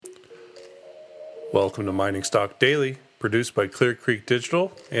Welcome to Mining Stock Daily, produced by Clear Creek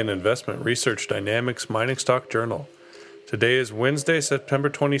Digital and Investment Research Dynamics Mining Stock Journal. Today is Wednesday, September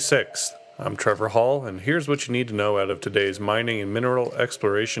 26th. I'm Trevor Hall, and here's what you need to know out of today's mining and mineral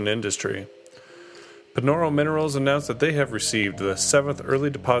exploration industry. Panoro Minerals announced that they have received the 7th early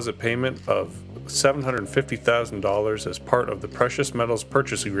deposit payment of $750,000 as part of the precious metals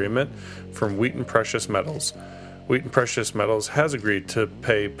purchase agreement from Wheaton Precious Metals. Wheaton Precious Metals has agreed to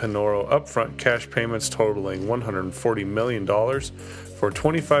pay Panoro upfront cash payments totaling $140 million for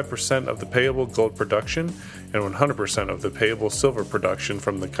 25% of the payable gold production and 100% of the payable silver production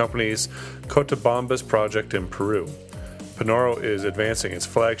from the company's Cotabambas project in Peru. Panoro is advancing its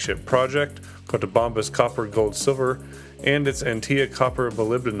flagship project, Cotabambas Copper Gold Silver, and its Antilla Copper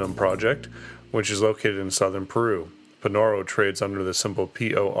Molybdenum project, which is located in southern Peru. Panoro trades under the symbol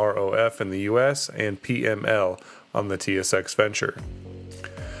POROF in the U.S. and PML on the TSX Venture.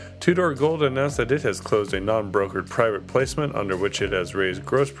 Tudor Gold announced that it has closed a non-brokered private placement under which it has raised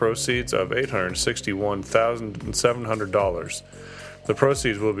gross proceeds of $861,700. The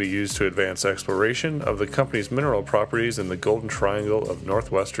proceeds will be used to advance exploration of the company's mineral properties in the Golden Triangle of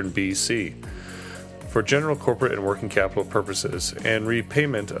northwestern BC for general corporate and working capital purposes and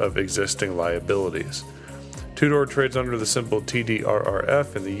repayment of existing liabilities. Tudor trades under the symbol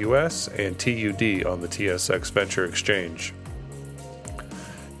TDRRF in the U.S. and TUD on the TSX Venture Exchange.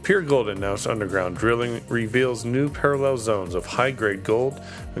 Pure Gold announced underground drilling reveals new parallel zones of high-grade gold,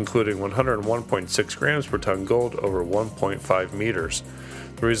 including 101.6 grams per ton gold over 1.5 meters.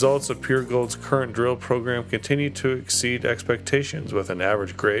 The results of Pure Gold's current drill program continue to exceed expectations, with an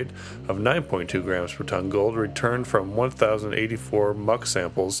average grade of 9.2 grams per ton gold returned from 1,084 muck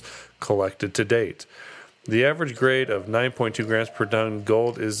samples collected to date. The average grade of 9.2 grams per ton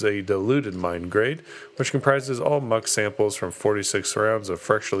gold is a diluted mine grade, which comprises all muck samples from 46 rounds of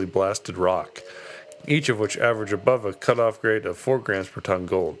freshly blasted rock, each of which average above a cutoff grade of 4 grams per ton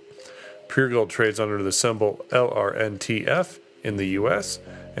gold. Pure Gold trades under the symbol LRNTF in the U.S.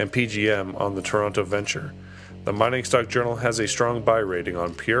 and PGM on the Toronto Venture. The Mining Stock Journal has a strong buy rating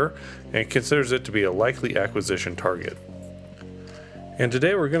on Pure and considers it to be a likely acquisition target. And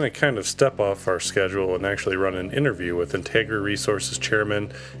today we're going to kind of step off our schedule and actually run an interview with Integra Resources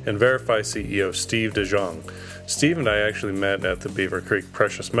Chairman and Verify CEO Steve DeJong. Steve and I actually met at the Beaver Creek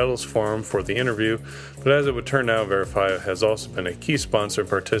Precious Metals Forum for the interview, but as it would turn out, Verify has also been a key sponsor and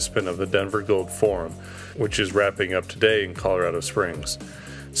participant of the Denver Gold Forum, which is wrapping up today in Colorado Springs.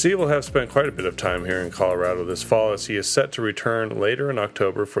 Steve will have spent quite a bit of time here in Colorado this fall as he is set to return later in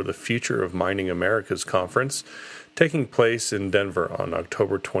October for the Future of Mining Americas conference, taking place in Denver on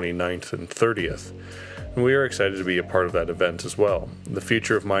October 29th and 30th. And we are excited to be a part of that event as well. The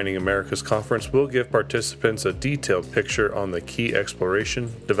Future of Mining Americas conference will give participants a detailed picture on the key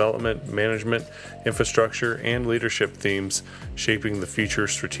exploration, development, management, infrastructure, and leadership themes shaping the future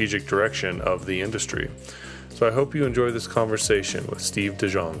strategic direction of the industry. So I hope you enjoy this conversation with Steve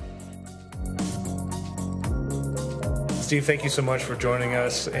DeJong. Steve, thank you so much for joining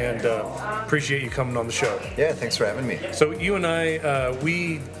us, and appreciate you coming on the show. Yeah, thanks for having me. So you and I,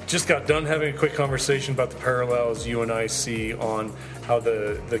 we just got done having a quick conversation about the parallels you and I see on how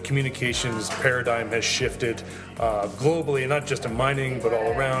the communications paradigm has shifted globally, and not just in mining, but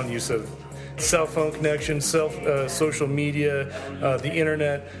all around, use of cell phone connections, social media, the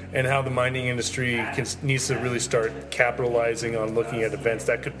internet, and how the mining industry needs to really start capitalizing on looking at events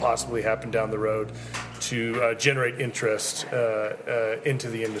that could possibly happen down the road to generate interest into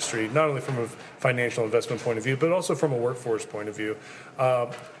the industry, not only from a financial investment point of view, but also from a workforce point of view.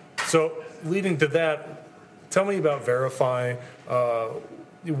 So leading to that, tell me about Verify.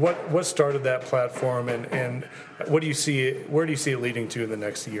 What started that platform, and what do you see? Where do you see it leading to in the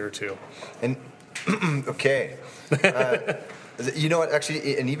next year or two? And okay, you know what?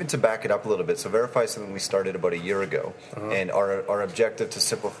 Actually, and even to back it up a little bit, so Verify is something we started about a year ago, and our objective to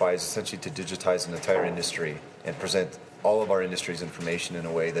simplify is essentially to digitize an entire industry and present all of our industry's information in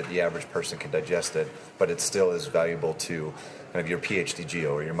a way that the average person can digest it, but it still is valuable to kind of your PhD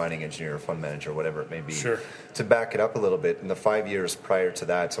geo or your mining engineer or fund manager, whatever it may be. Sure. To back it up a little bit, in the 5 years prior to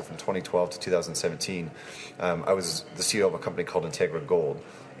that, so from 2012 to 2017, I was the CEO of a company called Integra Gold,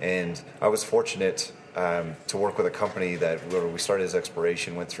 and I was fortunate to work with a company where we started as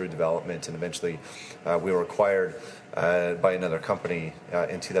exploration, went through development, and eventually we were acquired by another company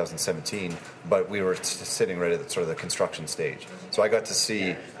in 2017, but we were sitting right at sort of the construction stage. So I got to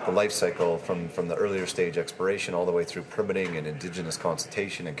see the life cycle from the earlier stage exploration all the way through permitting and indigenous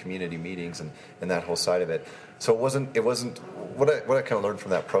consultation and community meetings and that whole side of it. So it wasn't what I kind of learned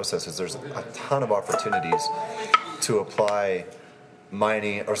from that process is there's a ton of opportunities to apply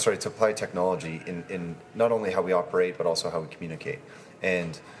to apply technology in not only how we operate, but also how we communicate.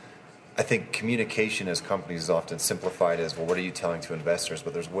 And I think communication as companies is often simplified as, well, what are you telling to investors?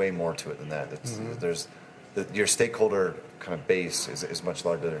 But there's way more to it than that. Your stakeholder kind of base is much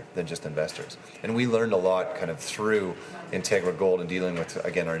larger than just investors. And we learned a lot kind of through Integra Gold and dealing with,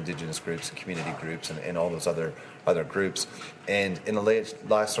 again, our indigenous groups and community groups and all those other groups. And in the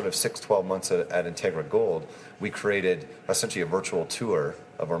last sort of 6-12 months at Integra Gold, we created essentially a virtual tour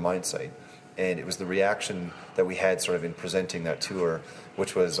of our mine site. And it was the reaction that we had sort of in presenting that tour,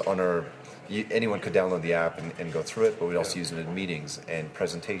 which was anyone could download the app and go through it, but we'd also use it in meetings and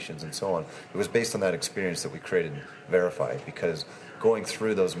presentations and so on. It was based on that experience that we created Verify, because going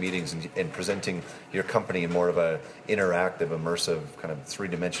through those meetings and presenting your company in more of a interactive, immersive, kind of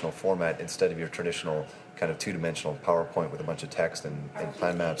three-dimensional format instead of your traditional kind of two-dimensional PowerPoint with a bunch of text and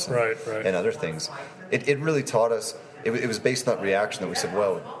plan maps and other things. It really taught us. It was based on that reaction that we said,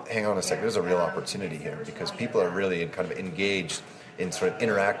 well, hang on a second, there's a real opportunity here because people are really kind of engaged in sort of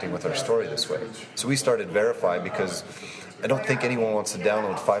interacting with our story this way. So we started Verify because I don't think anyone wants to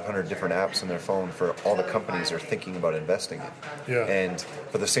download 500 different apps on their phone for all the companies they're thinking about investing in. Yeah. And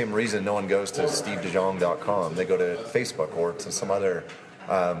for the same reason, no one goes to stevedejong.com. They go to Facebook or to some other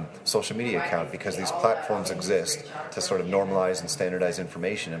social media account, because these platforms exist to sort of normalize and standardize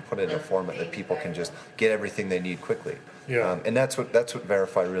information and put it in a format that people can just get everything they need quickly. Yeah. And that's what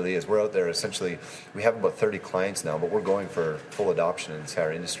Verify really is. We're out there essentially, we have about 30 clients now, but we're going for full adoption in the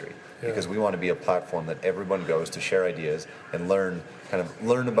entire industry because we want to be a platform that everyone goes to share ideas and learn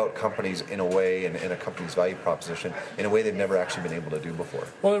about companies in a way and a company's value proposition in a way they've never actually been able to do before.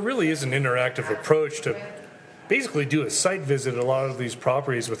 Well, it really is an interactive approach to basically do a site visit at a lot of these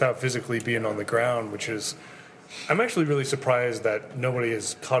properties without physically being on the ground, which is, I'm actually really surprised that nobody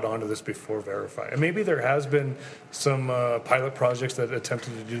has caught on to this before Verify. And maybe there has been some pilot projects that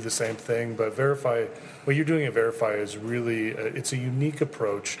attempted to do the same thing, but Verify, what you're doing at Verify is really, it's a unique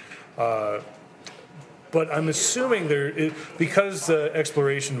approach. But I'm assuming because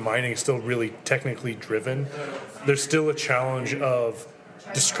exploration mining is still really technically driven, there's still a challenge of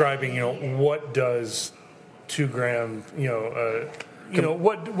describing, what does 2 gram,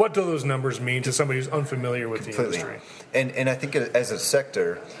 what do those numbers mean to somebody who's unfamiliar with the industry? And I think as a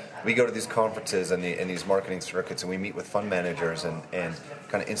sector, we go to these conferences and these marketing circuits, and we meet with fund managers and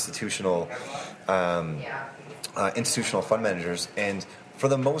kind of institutional fund managers. And for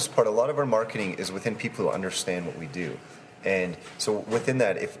the most part, a lot of our marketing is within people who understand what we do. And so within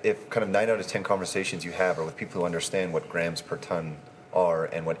that, if kind of 9 out of 10 conversations you have are with people who understand what grams per ton are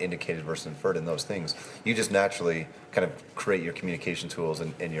and what indicated versus inferred and those things, you just naturally kind of create your communication tools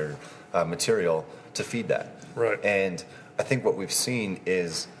and your material to feed that. Right. And I think what we've seen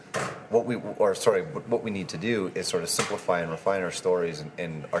is what we need to do is sort of simplify and refine our stories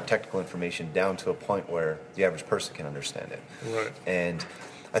and our technical information down to a point where the average person can understand it. Right. And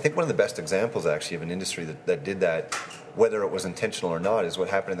I think one of the best examples actually of an industry that did that, whether it was intentional or not, is what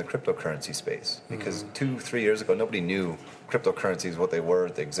happened in the cryptocurrency space. Because 2-3 years ago, nobody knew cryptocurrencies, what they were,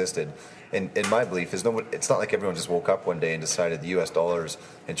 they existed. And in my belief, it's not like everyone just woke up one day and decided the U.S. dollar's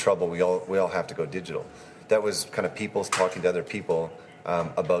in trouble, we all have to go digital. That was kind of people talking to other people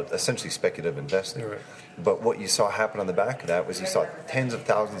about essentially speculative investing. Right. But what you saw happen on the back of that was you saw tens of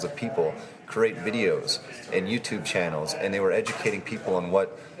thousands of people create videos and YouTube channels, and they were educating people on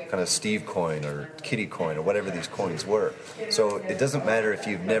what kind of Steve coin or Kitty coin or whatever these coins were. So it doesn't matter if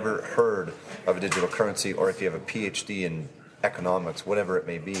you've never heard of a digital currency or if you have a PhD in economics, whatever it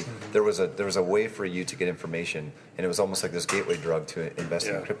may be. There was a way for you to get information, and it was almost like this gateway drug to invest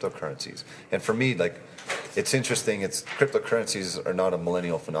in cryptocurrencies. And for me, it's interesting. Cryptocurrencies are not a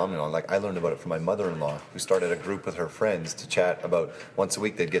millennial phenomenon. I learned about it from my mother-in-law, who started a group with her friends to chat about once a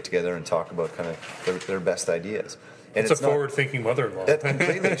week. They'd get together and talk about kind of their best ideas. And it's a forward-thinking mother-in-law.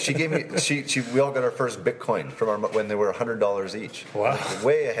 Completely. She gave me. We all got our first Bitcoin when they were $100 each. Wow.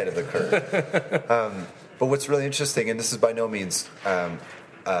 Way ahead of the curve. But what's really interesting, and this is by no means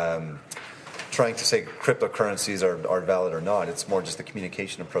trying to say cryptocurrencies are valid or not. It's more just the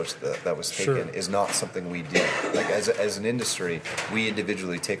communication approach that was taken is not something we do. As an industry, we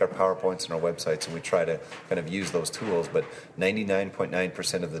individually take our PowerPoints and our websites and we try to kind of use those tools. But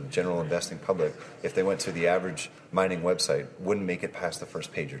 99.9% of the general investing public, if they went to the average mining website, wouldn't make it past the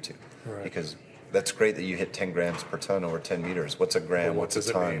first page or two. Right. Because that's great that you hit 10 grams per ton over 10 meters. What's a gram? Well, what's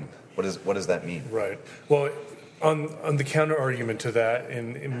a ton? What does that mean? Right. Well, on the counter argument to that,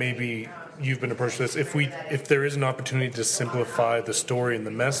 and maybe you've been approached this, if there is an opportunity to simplify the story and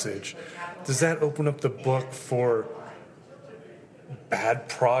the message, does that open up the book for bad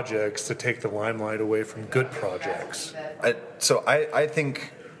projects to take the limelight away from good projects? I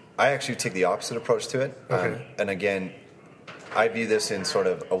think I actually take the opposite approach to it. Okay. And again, I view this in sort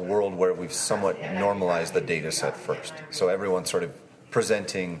of a world where we've somewhat normalized the data set first. So everyone's sort of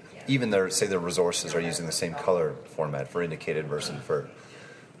presenting, even their resources are using the same color format for indicated versus inferred,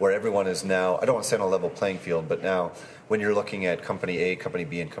 where everyone is now, I don't want to say on a level playing field, but now when you're looking at company A, company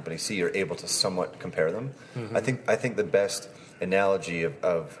B, and company C, you're able to somewhat compare them. Mm-hmm. I think the best analogy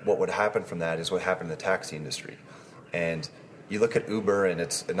of what would happen from that is what happened in the taxi industry. And you look at Uber, and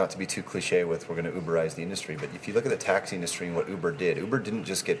it's not to be too cliche with we're going to Uberize the industry, but if you look at the taxi industry and what Uber didn't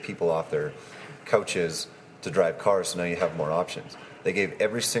just get people off their couches to drive cars, so now you have more options. They gave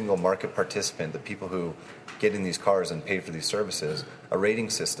every single market participant, the people who get in these cars and pay for these services, a rating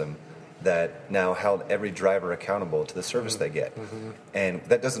system that now held every driver accountable to the service they get. Mm-hmm. And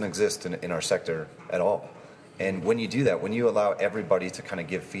that doesn't exist in our sector at all. And when you do that, when you allow everybody to kind of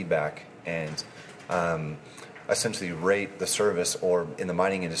give feedback and essentially rate the service, or in the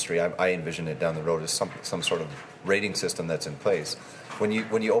mining industry, I envision it down the road as some sort of rating system that's in place. When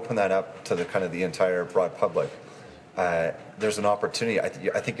you open that up to the kind of the entire broad public, there's an opportunity. I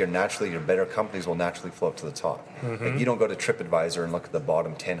think your better companies will naturally float to the top. Mm-hmm. Like you don't go to TripAdvisor and look at the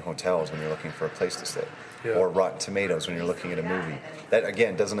bottom 10 hotels when you're looking for a place to stay, or Rotten Tomatoes when you're looking at a movie. That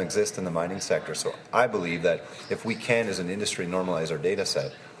again doesn't exist in the mining sector. So I believe that if we can, as an industry, normalize our data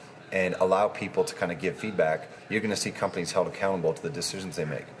set and allow people to kind of give feedback, you're going to see companies held accountable to the decisions they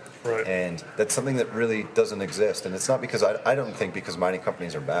make. Right. And that's something that really doesn't exist. And it's not because I don't think because mining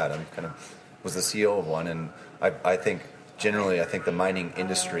companies are bad. Was the CEO of one, and I think generally the mining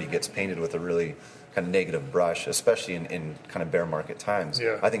industry gets painted with a really kind of negative brush, especially in kind of bear market times.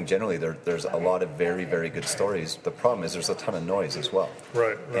 Yeah. I think generally there's a lot of very, very good stories. The problem is there's a ton of noise as well.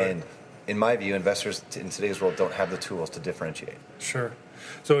 Right. And in my view, investors in today's world don't have the tools to differentiate. Sure.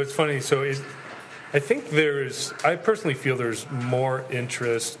 So it's funny. I personally feel there's more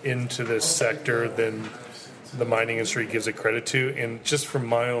interest into this sector than the mining industry gives it credit to. And just from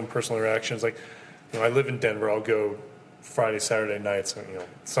my own personal interactions, I live in Denver. I'll go Friday, Saturday nights.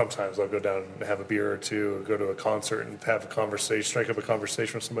 Sometimes I'll go down and have a beer or two, or go to a concert and have a conversation, strike up a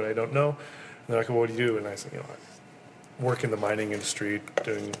conversation with somebody I don't know. And they're like, well, what do you do? And I say, I work in the mining industry,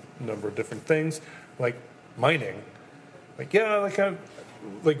 doing a number of different things, like mining.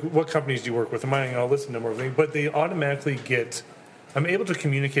 What companies do you work with? Mining, and I'll listen to number of things, but they automatically I'm able to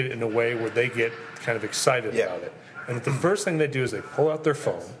communicate it in a way where they get kind of excited about it. And the first thing they do is they pull out their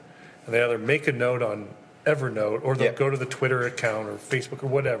phone, and they either make a note on Evernote, or they'll go to the Twitter account or Facebook or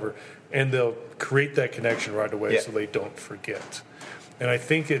whatever, and they'll create that connection right away so they don't forget. And I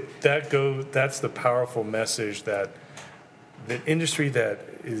think that's the powerful message that the industry that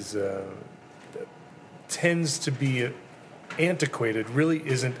is that tends to be antiquated really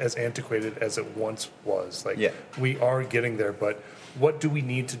isn't as antiquated as it once was. We are getting there, but what do we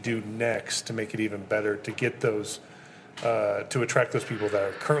need to do next to make it even better, to get those to attract those people that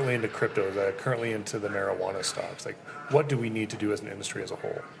are currently into crypto, that are currently into the marijuana stocks? What do we need to do as an industry as a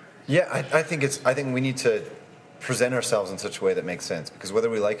whole? I think we need to present ourselves in such a way that makes sense, because whether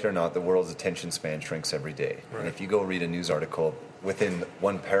we like it or not, the world's attention span shrinks every day. Right. And if you go read a news article, within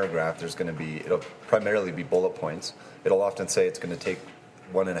one paragraph it'll primarily be bullet points. It'll often say it's going to take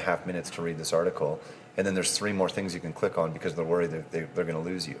 1.5 minutes to read this article, and then there's 3 more things you can click on because they're worried that they're going to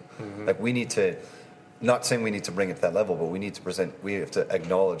lose you. Mm-hmm. We need to, not saying we need to bring it to that level, but we have to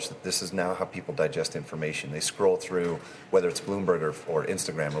acknowledge that this is now how people digest information. They scroll through, whether it's Bloomberg or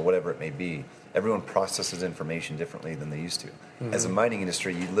Instagram or whatever it may be. Everyone processes information differently than they used to. Mm-hmm. As a mining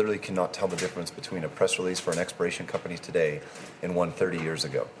industry, you literally cannot tell the difference between a press release for an exploration company today and one 30 years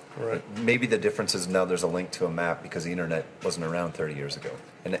ago. Right. Maybe the difference is now there's a link to a map because the internet wasn't around 30 years ago,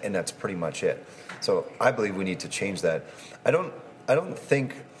 and that's pretty much it. So I believe we need to change that. I don't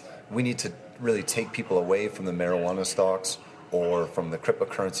think we need to really take people away from the marijuana stocks or from the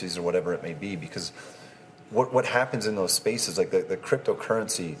cryptocurrencies or whatever it may be, because what happens in those spaces, like the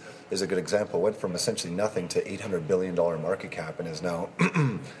cryptocurrency is a good example, went from essentially nothing to $800 billion market cap and is now,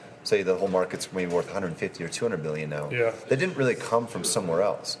 say the whole market's maybe worth 150 or 200 billion now. Yeah. That didn't really come from somewhere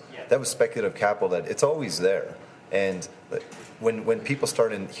else. That was speculative capital that it's always there. And when people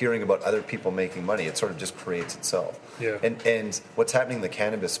start hearing about other people making money, it sort of just creates itself. Yeah. And what's happening in the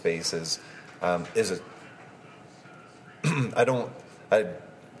cannabis space is I don't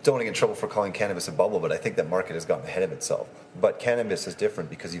want to get in trouble for calling cannabis a bubble, but I think that market has gotten ahead of itself. But cannabis is different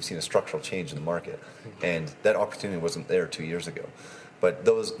because you've seen a structural change in the market, and that opportunity wasn't there 2 years ago. But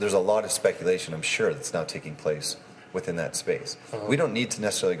there's a lot of speculation, I'm sure, that's now taking place within that space. We don't need to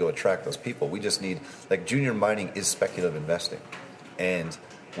necessarily go attract those people. We just need, junior mining is speculative investing. And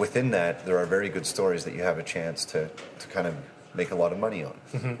within that, there are very good stories that you have a chance to kind of make a lot of money on.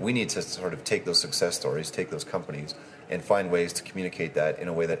 Mm-hmm. We need to sort of take those success stories, take those companies, and find ways to communicate that in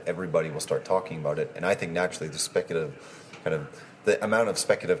a way that everybody will start talking about it. And I think naturally the amount of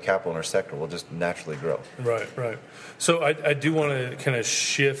speculative capital in our sector will just naturally grow. Right. So I do want to kind of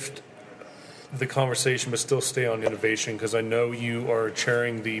shift the conversation, but still stay on innovation, because I know you are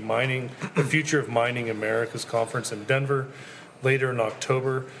chairing the Future of Mining Americas conference in Denver later in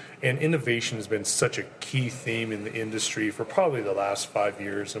October. And innovation has been such a key theme in the industry for probably the last 5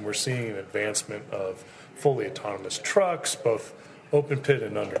 years, and we're seeing an advancement of fully autonomous trucks, both open pit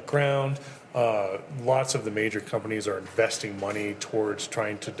and underground. Lots of the major companies are investing money towards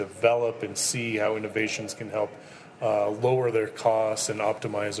trying to develop and see how innovations can help lower their costs and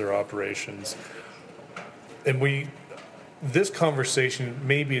optimize their operations. And this conversation,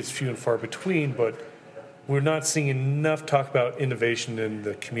 maybe it's few and far between, but we're not seeing enough talk about innovation in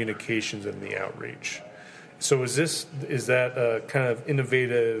the communications and the outreach. So is that kind of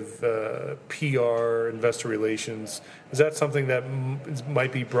innovative PR, investor relations? Is that something that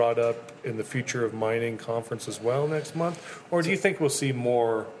might be brought up in the Future of Mining conference as well next month? Or do you think we'll see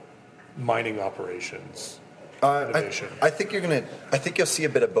more mining operations? I think you'll see a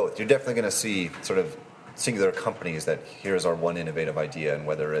bit of both. You're definitely going to see sort of singular companies that here's our one innovative idea, and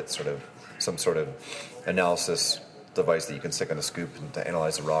whether it's sort of some sort of analysis device that you can stick on a scoop and to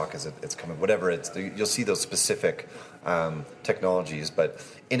analyze the rock as it's coming, whatever you'll see those specific technologies. But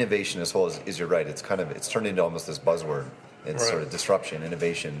innovation as whole is you're right. It's turned into almost this buzzword. It's sort of disruption,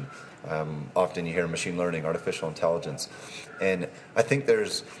 innovation. Often you hear machine learning, artificial intelligence, and I think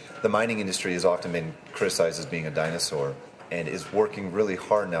the mining industry has often been criticized as being a dinosaur, and is working really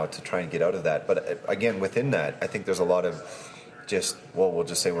hard now to try and get out of that. But again, within that, I think there's a lot of we'll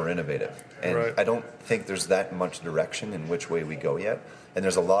just say we're innovative. And I don't think there's that much direction in which way we go yet. And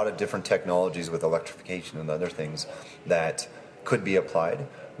there's a lot of different technologies with electrification and other things that could be applied.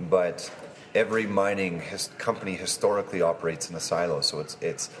 But every mining company historically operates in a silo. So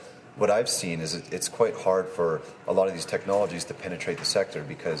it's what I've seen is it's quite hard for a lot of these technologies to penetrate the sector,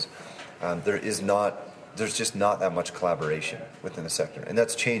 because there's just not that much collaboration within the sector, and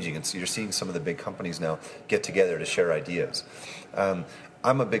that's changing. And so you're seeing some of the big companies now get together to share ideas.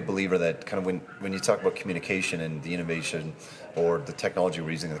 I'm a big believer that kind of when you talk about communication and the innovation or the technology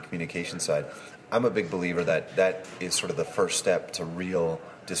we're using on the communication side, I'm a big believer that is sort of the first step to real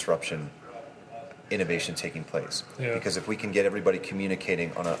disruption, innovation taking place. Yeah. Because if we can get everybody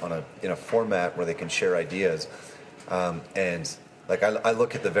communicating in a format where they can share ideas, and like I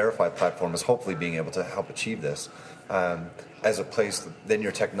look at the Verify platform as hopefully being able to help achieve this, as a place, then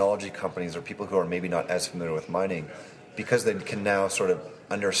your technology companies or people who are maybe not as familiar with mining, because they can now sort of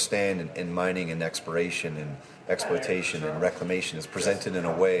understand in mining and exploration and exploitation and reclamation is presented in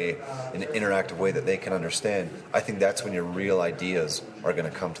an interactive way that they can understand. I think that's when your real ideas are going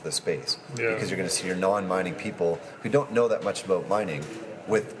to come to the space. Yeah. Because you're going to see your non-mining people who don't know that much about mining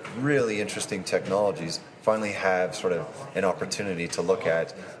with really interesting technologies finally have sort of an opportunity to look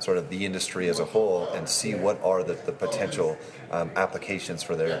at sort of the industry as a whole and see what are the potential applications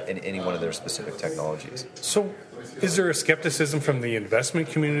for any one of their specific technologies. So is there a skepticism from the investment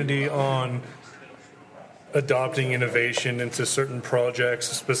community on adopting innovation into certain projects,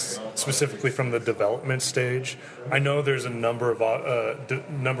 specifically from the development stage? I know there's a number of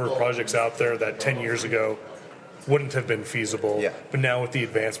projects out there that 10 years ago wouldn't have been feasible. Yeah. But now with the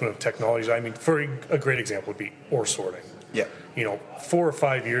advancement of technology, I mean, for a great example would be ore sorting. Yeah. 4 or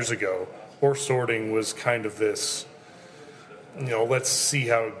 5 years ago, ore sorting was kind of this, let's see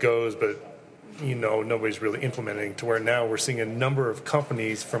how it goes, but nobody's really implementing, to where now we're seeing a number of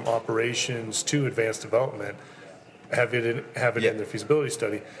companies from operations to advanced development have it in their feasibility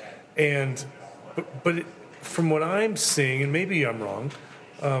study. And but from what I'm seeing, and maybe I'm wrong,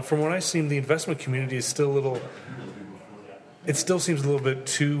 from what I've seen, the investment community is still it still seems a little bit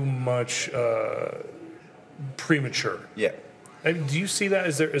too much premature. Yeah. I mean, do you see that?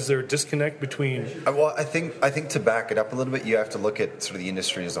 Is there a disconnect between? Well, I think to back it up a little bit, you have to look at sort of the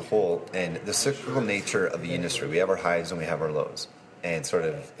industry as a whole and the cyclical nature of the industry. We have our highs and we have our lows, and sort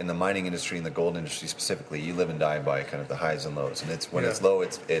of in the mining industry and the gold industry specifically, you live and die by kind of the highs and lows. And it's when it's low,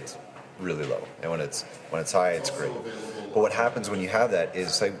 it's really low, and when it's high, it's great. But what happens when you have that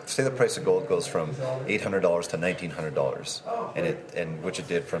is, say the price of gold goes from $800 to $1,900, and which it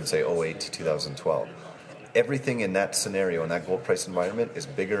did from say 2008 to 2012. Everything in that scenario, in that gold price environment, is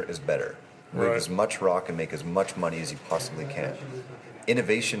bigger is better. Move as much rock and make as much money as you possibly can.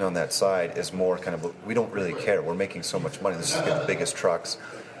 Innovation on that side is more kind of, we don't really care. We're making so much money. Let's just get the biggest trucks.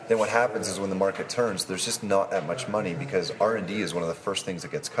 then what happens is when the market turns, there's just not that much money because R&D is one of the first things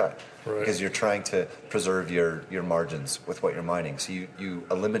that gets cut. Right. Because you're trying to preserve your margins with what you're mining. So you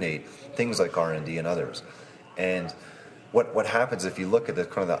eliminate things like R&D and others. And what happens if you look at the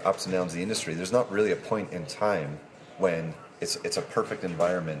kind of the ups and downs of the industry, there's not really a point in time when it's a perfect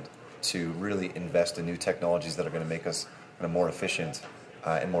environment to really invest in new technologies that are going to make us kind of more efficient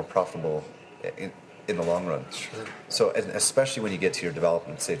and more profitable in the long run. Sure. So, and especially when you get to your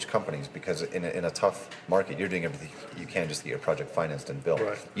development stage companies, because in a tough market, you're doing everything you can just to get your project financed and built.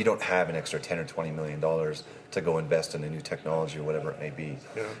 Right. You don't have an extra $10 or $20 million to go invest in a new technology or whatever it may be.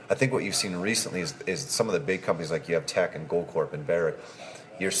 Yeah. I think what you've seen recently is some of the big companies like you have Teck and Goldcorp and Barrick.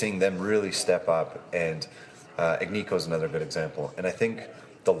 You're seeing them really step up, and Agnico is another good example. And I think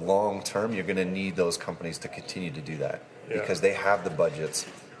the long term, you're going to need those companies to continue to do that because they have the budgets.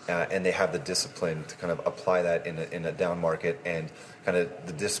 And they have the discipline to kind of apply that in a down market, and kind of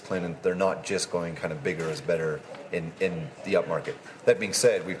the discipline, and they're not just going kind of bigger is better in the up market. That being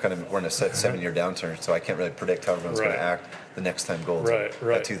said, we're in a 7-year downturn, so I can't really predict how everyone's going to act the next time gold's at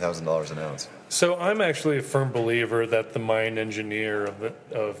 $2,000 an ounce. So I'm actually a firm believer that the mine engineer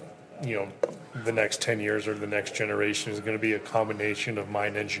of the next 10 years or the next generation is going to be a combination of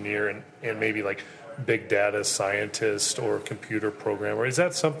mine engineer and maybe like big data scientist or computer programmer. Is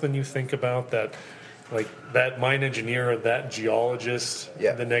that something you think about, that like that mine engineer or that geologist,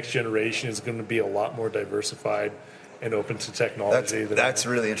 the next generation is going to be a lot more diversified and open to technology? That's a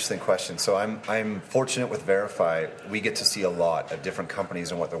really interesting question. So I'm fortunate with Verify. We get to see a lot of different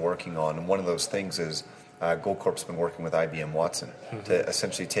companies and what they're working on. And one of those things is Goldcorp's been working with IBM Watson to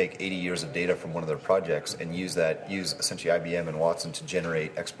essentially take 80 years of data from one of their projects and use essentially IBM and Watson to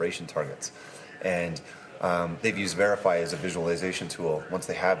generate exploration targets. And they've used Verify as a visualization tool once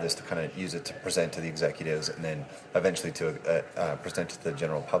they have this to kind of use it to present to the executives and then eventually to present to the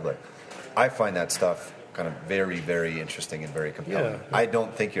general public. I find that stuff kind of very, very interesting and very compelling. I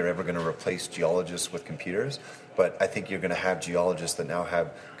don't think you're ever going to replace geologists with computers, but I think you're going to have geologists that now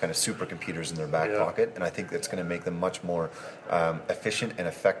have kind of supercomputers in their back pocket, and I think that's going to make them much more efficient and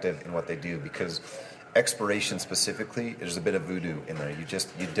effective in what they do, because exploration specifically, there's a bit of voodoo in there.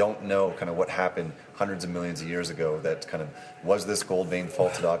 You don't know kind of what happened hundreds of millions of years ago that kind of was this gold vein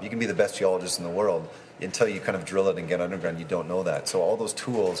faulted off. You can be the best geologist in the world until you kind of drill it and get underground. You don't know that. So all those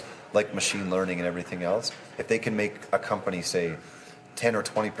tools like machine learning and everything else, if they can make a company say 10 or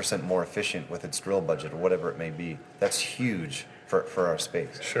 20% more efficient with its drill budget or whatever it may be, that's huge for our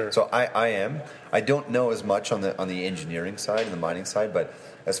space. Sure. So I don't know as much on the engineering side and the mining side, but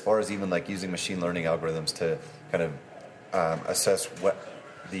as far as even like using machine learning algorithms to kind of assess what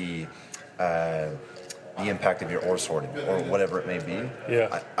the impact of your ore sorting or whatever it may be,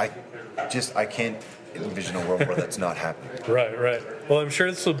 I can't envision a world where that's not happening. Right. Well, I'm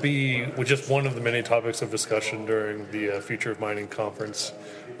sure this will be just one of the many topics of discussion during the Future of Mining conference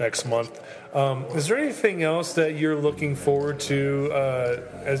next month. Is there anything else that you're looking forward to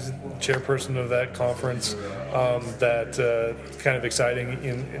as chairperson of that conference that kind of exciting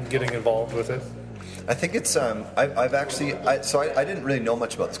in getting involved with it? I think it's I've actually I didn't really know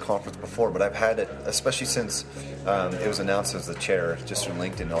much about this conference before, but I've had it, especially since it was announced as the chair, just from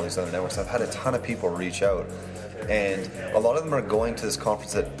LinkedIn and all these other networks. I've had a ton of people reach out, and a lot of them are going to this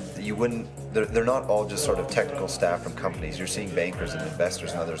conference that you wouldn't. They're not all just sort of technical staff from companies. You're seeing bankers and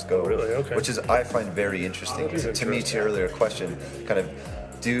investors and others go, really? Okay. Which is I find very interesting. To me, to your earlier question, kind of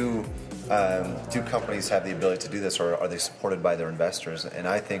do companies have the ability to do this, or are they supported by their investors? And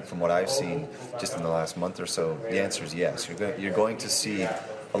I think from what I've seen just in the last month or so, the answer is yes. You're going to see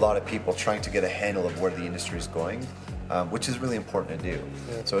a lot of people trying to get a handle of where the industry is going, which is really important to do.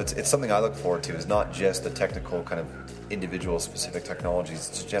 Yeah. So it's something I look forward to. Is not just the technical kind of individual specific technologies.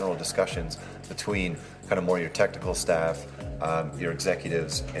 It's general discussions between kind of more your technical staff, your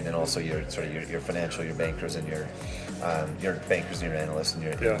executives, and then also your financial, your bankers, and your bankers and your analysts and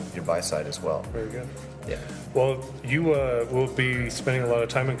your buy side as well. Very good. Yeah. Well, you will be spending a lot of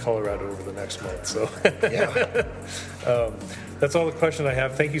time in Colorado over the next month, so that's all the question I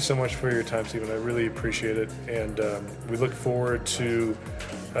have. Thank you so much for your time, Stephen. I really appreciate it, and we look forward to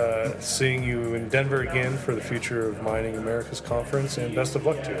seeing you in Denver again for the Future of Mining Americas conference, and best of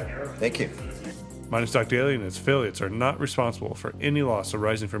luck to you. Thank you. Mining Stock Daily and its affiliates are not responsible for any loss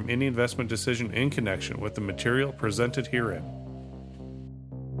arising from any investment decision in connection with the material presented herein.